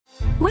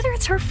Whether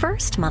it's her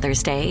first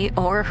Mother's Day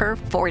or her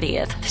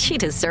 40th, she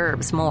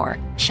deserves more.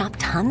 Shop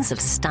tons of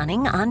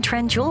stunning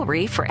on-trend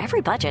jewelry for every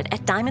budget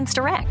at Diamonds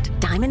Direct.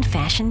 Diamond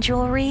fashion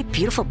jewelry,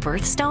 beautiful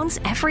birthstones,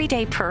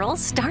 everyday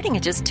pearls starting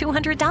at just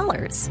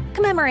 $200.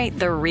 Commemorate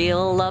the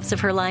real loves of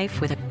her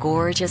life with a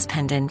gorgeous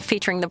pendant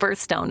featuring the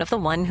birthstone of the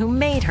one who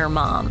made her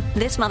mom.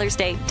 This Mother's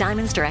Day,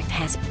 Diamonds Direct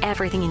has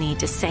everything you need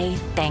to say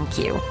thank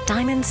you.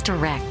 Diamonds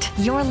Direct.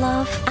 Your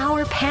love,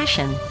 our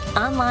passion.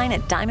 Online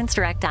at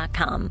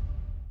diamondsdirect.com.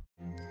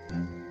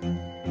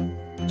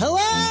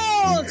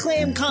 Hello,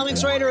 acclaimed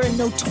comics writer and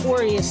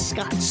notorious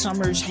Scott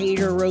Summers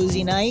hater,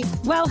 Rosie Knight.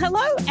 Well,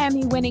 hello,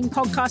 Emmy-winning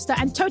podcaster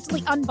and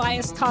totally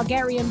unbiased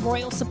Targaryen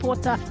royal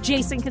supporter,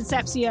 Jason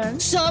Concepcion.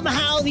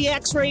 Somehow the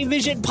X-Ray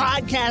Vision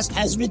podcast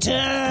has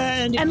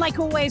returned. And like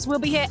always, we'll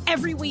be here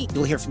every week.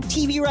 You'll hear from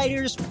TV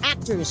writers,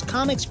 actors,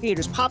 comics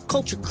creators, pop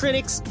culture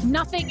critics.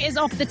 Nothing is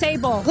off the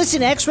table.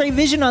 Listen to X-Ray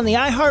Vision on the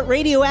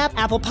iHeartRadio app,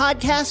 Apple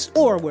Podcasts,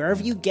 or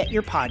wherever you get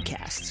your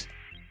podcasts.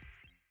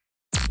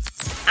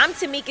 I'm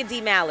Tamika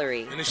D.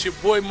 Mallory. And it's your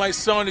boy, my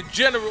son, the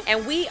General.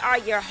 And we are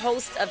your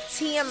hosts of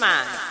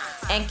TMI.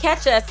 And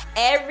catch us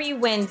every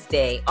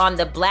Wednesday on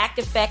the Black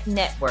Effect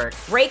Network,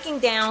 breaking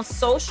down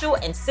social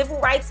and civil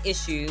rights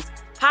issues,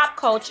 pop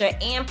culture,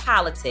 and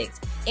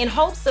politics, in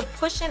hopes of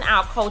pushing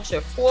our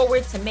culture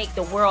forward to make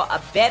the world a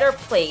better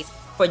place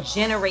for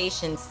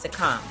generations to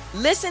come.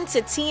 Listen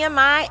to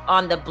TMI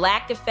on the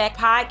Black Effect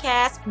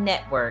Podcast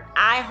Network,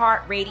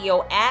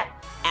 iHeartRadio app,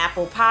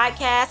 Apple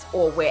Podcasts,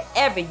 or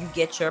wherever you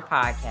get your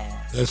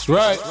podcasts. That's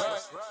right.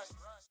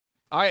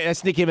 All right,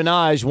 that's Nicki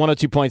Minaj,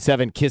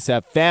 102.7 KISS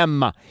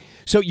FM.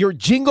 So your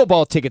Jingle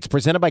Ball tickets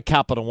presented by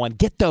Capital One,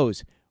 get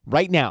those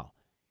right now.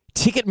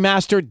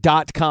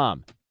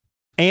 Ticketmaster.com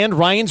and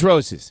Ryan's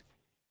Roses.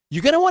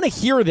 You're going to want to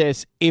hear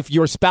this if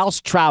your spouse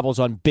travels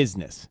on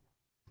business.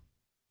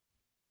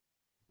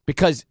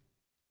 Because,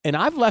 and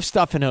I've left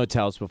stuff in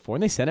hotels before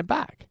and they sent it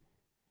back.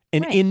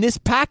 And in this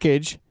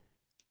package,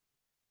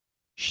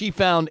 she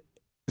found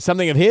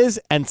something of his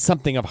and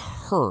something of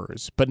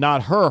hers, but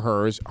not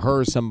hers,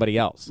 somebody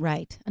else.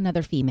 Right.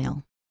 Another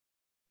female.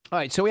 All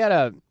right. So we had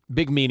a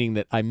big meeting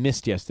that I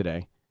missed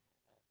yesterday.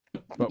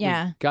 But we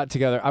got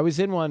together. I was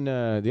in one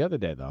the other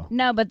day, though.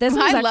 No, but this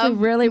was actually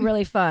really,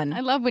 really fun.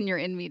 I love when you're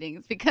in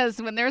meetings because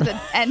when there's an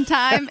end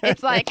time,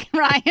 it's like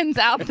Ryan's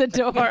out the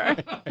door.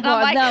 And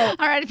I'm like,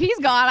 all right, if he's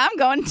gone, I'm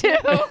going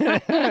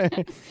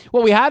too.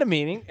 Well, we had a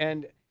meeting,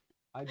 and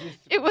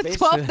it was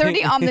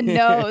 12:30 on the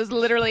nose,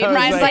 literally. And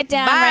Ryan's like,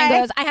 down.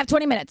 Ryan goes, I have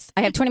 20 minutes.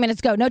 I have 20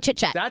 minutes. Go. No chit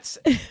chat.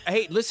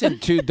 Hey, listen,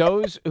 to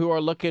those who are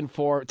looking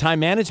for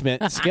time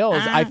management skills,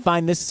 I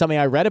find this is something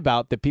I read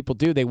about that people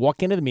do. They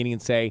walk into the meeting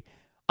and say,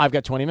 I've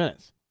got 20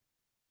 minutes.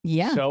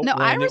 Yeah. So no,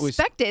 I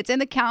respect it. It's in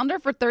the calendar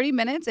for 30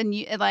 minutes, and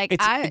you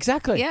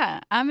exactly.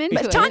 Yeah, I'm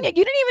into it. Tanya,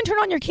 you didn't even turn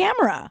on your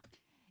camera.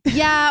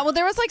 Yeah, well,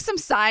 there was like some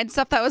side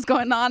stuff that was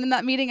going on in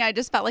that meeting. I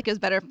just felt like it was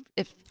better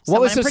if what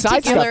was the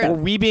side stuff? Were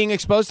we being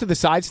exposed to the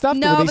side stuff?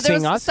 No, were they but there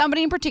seeing was us?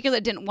 somebody in particular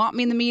that didn't want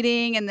me in the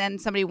meeting, and then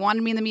somebody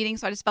wanted me in the meeting,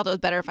 so I just felt it was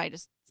better if I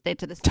just stayed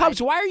to the side.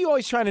 Tubbs, why are you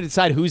always trying to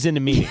decide who's in the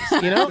meetings?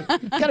 You know,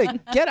 gotta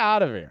get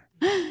out of here.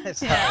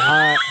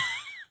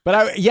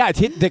 But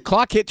the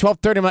clock hit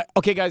 12:30. I'm like,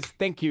 okay, guys,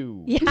 thank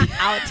you. Yeah,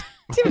 out.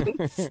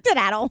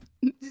 Skedaddle.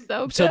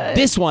 So good. So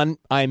this one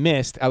I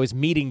missed. I was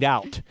meetinged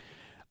out.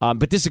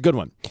 But this is a good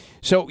one.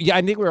 So, yeah,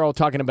 I think we were all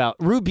talking about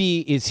Ruby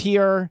is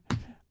here,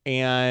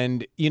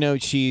 and, you know,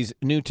 she's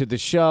new to the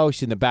show.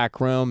 She's in the back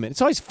room. And it's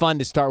always fun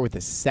to start with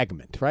a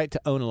segment, right? To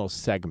own a little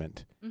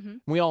segment. Mm-hmm.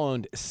 We all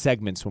owned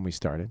segments when we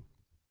started.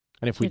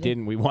 And if we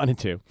didn't, we wanted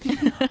to.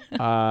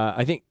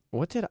 I think,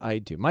 what did I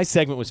do? My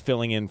segment was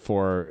filling in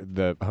for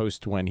the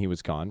host when he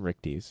was gone,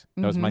 Rick Dees.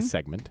 That was my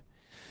segment.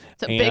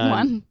 It's a big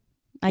one.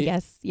 I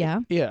guess, yeah.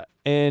 Yeah.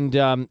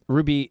 And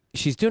Ruby,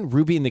 she's doing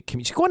Ruby in the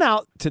community. She's going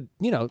out to,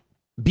 you know,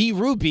 be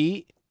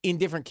Ruby in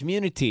different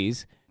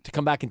communities to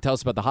come back and tell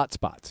us about the hot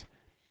spots.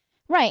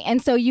 Right.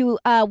 And so you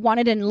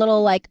wanted a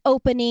little like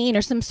opening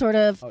or some sort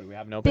of do we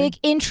have an opening? Big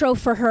intro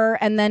for her.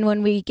 And then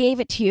when we gave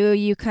it to you,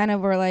 you kind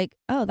of were like,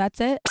 oh, that's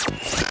it.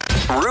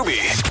 Ruby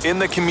in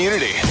the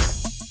community.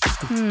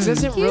 It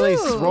doesn't really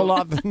roll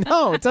off.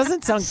 No, it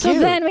doesn't sound cute. So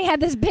then we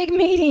had this big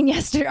meeting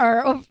yesterday.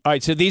 All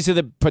right. So these are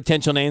the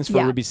potential names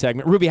for Ruby's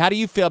segment. Ruby, how do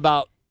you feel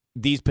about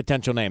these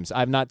potential names?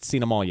 I've not seen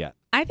them all yet.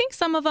 I think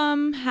some of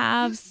them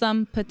have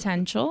some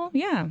potential.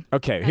 Yeah.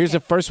 Okay. Here's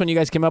the first one you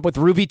guys came up with.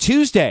 Ruby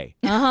Tuesday.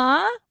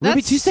 Uh-huh.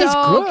 Ruby Tuesday's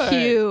so good.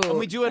 Cute. And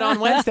we do it on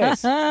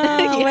Wednesdays.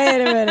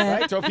 Wait a minute.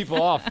 Right? Throw people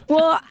off.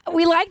 Well,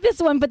 we like this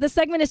one, but the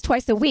segment is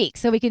twice a week,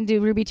 so we can do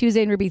Ruby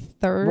Tuesday and Ruby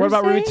Thursday. What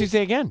about Ruby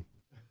Tuesday again?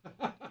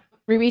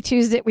 Ruby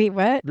Tuesday. Wait,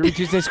 what? Ruby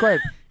Tuesday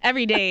squared.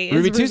 Every day is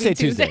Ruby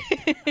Tuesday.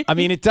 I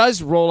mean, it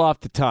does roll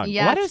off the tongue.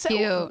 Yeah, it's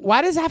cute.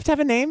 Why does it have to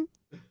have a name?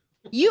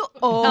 You my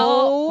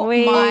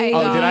God.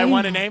 Oh, did I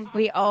want a name?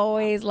 We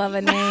always love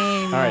a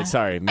name. All right,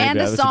 sorry. Maybe And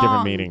that a was a different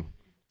song. meeting.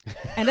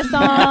 And a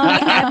song,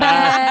 and a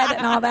bed,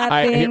 and all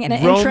that thing, and an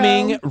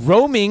intro.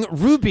 Roaming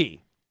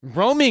Ruby.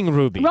 Roaming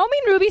Ruby. Roaming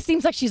Ruby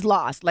seems like she's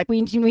lost. Like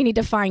we need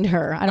to find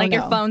her. I don't know. Like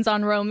your phone's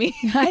on roaming.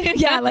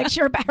 Yeah, like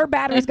her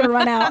battery's gonna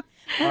run out.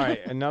 All right,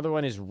 another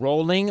one is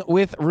Rolling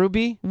with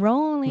Ruby.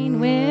 Rolling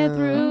with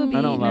Ruby.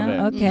 I don't love it.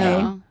 Okay.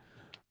 No.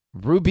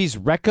 Ruby's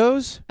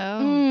Recos.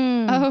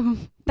 Oh.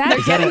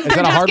 Is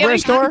that a hardware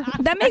store?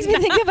 That makes me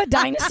think of a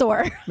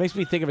dinosaur. Makes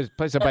me think of a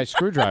place that buys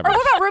screwdrivers. Or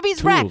what about Ruby's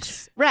Tools.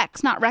 Rex?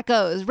 Rex, not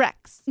Recos.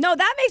 Rex. No,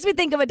 that makes me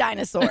think of a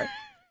dinosaur.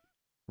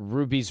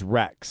 Ruby's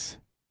Rex.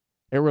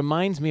 It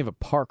reminds me of a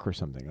park or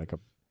something,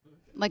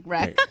 Like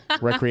Rex.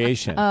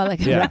 recreation. Oh,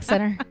 like a rec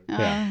center.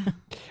 Yeah.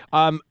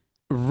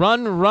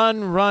 Run,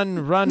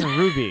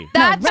 Ruby.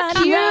 That's Run,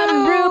 cute.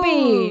 run,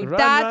 Ruby.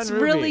 That's Run,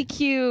 Ruby. really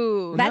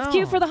cute. That's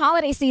cute for the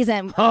holiday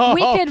season. Oh.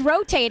 We could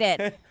rotate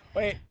it.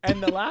 Wait,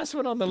 and the last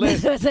one on the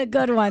This list. was a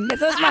good one. This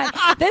was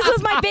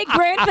my big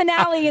grand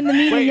finale in the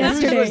meeting Wait,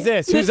 yesterday. whose was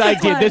this? Whose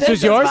idea? This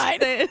was yours?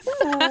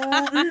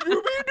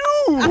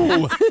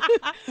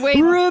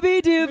 Wait,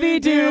 Ruby Dooby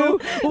Doo,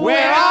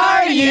 where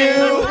are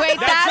you? wait,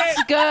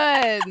 that's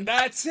good.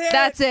 That's it.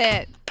 That's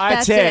it.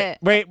 That's it.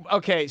 Wait,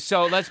 okay,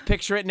 so let's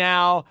picture it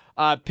now.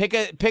 Pick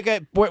a.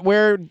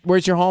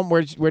 Where's your home?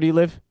 Where do you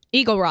live?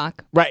 Eagle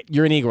Rock. Right,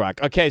 you're in Eagle Rock.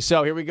 Okay,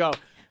 so here we go,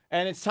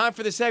 and it's time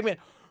for the segment.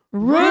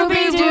 Ruby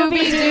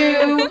Dooby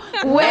Doo,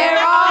 where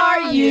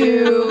are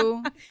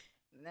you?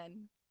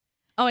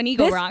 Oh, an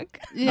Eagle Rock.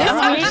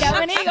 Yeah. This week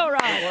I'm an Eagle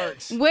Rock.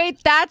 Works. Wait,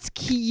 that's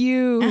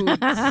cute.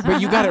 But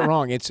you got it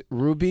wrong. It's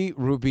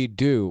Ruby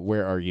Doo.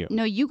 Where are you?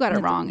 No, you got it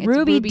wrong. It's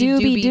Ruby Ruby Dooby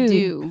Dooby Doo.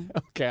 Doo.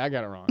 Okay, I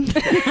got it wrong.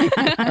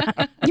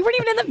 You weren't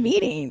even in the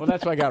meeting. Well,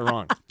 that's why I got it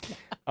wrong.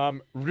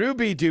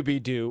 Ruby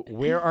Dooby Doo,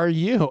 where are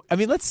you? I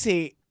mean, let's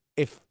see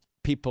if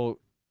people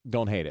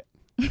don't hate it.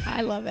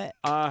 I love it.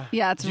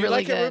 Yeah, it's Do you really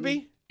like good. it,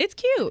 Ruby? It's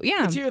cute.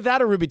 Yeah. It's either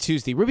that or Ruby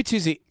Tuesday. Ruby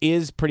Tuesday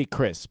is pretty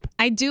crisp.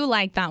 I do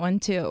like that one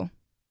too.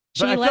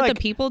 Should But I we feel let like- the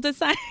people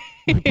decide?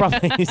 We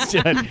probably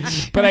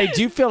should. But I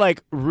do feel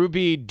like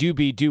Ruby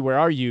Dooby Doo, where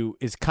are you,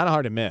 is kind of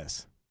hard to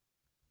miss.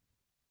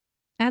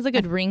 It has a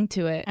good ring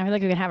to it. I feel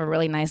like we could have a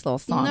really nice little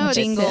song. No,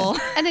 Jingle.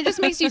 and it just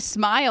makes you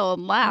smile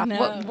and laugh.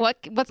 No.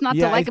 What's not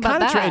to like it's about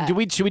kinda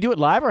that? Should we do it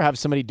live or have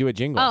somebody do a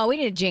jingle? Oh, we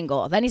need a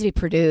jingle. That needs to be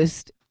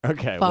produced.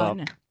 Okay,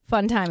 Fun.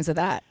 Fun times with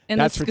that. In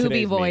That's the for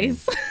Scooby today's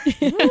voice.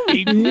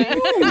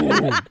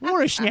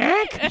 Want a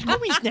snack?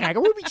 Scooby snack.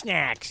 Ruby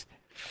snacks.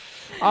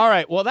 All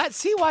right. Well,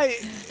 see why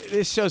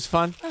this show's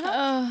fun.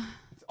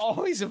 It's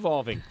always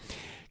evolving.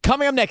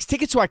 Coming up next,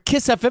 tickets to our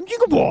Kiss FM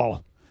Jingle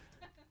Ball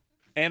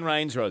and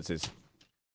Ryan's Roses.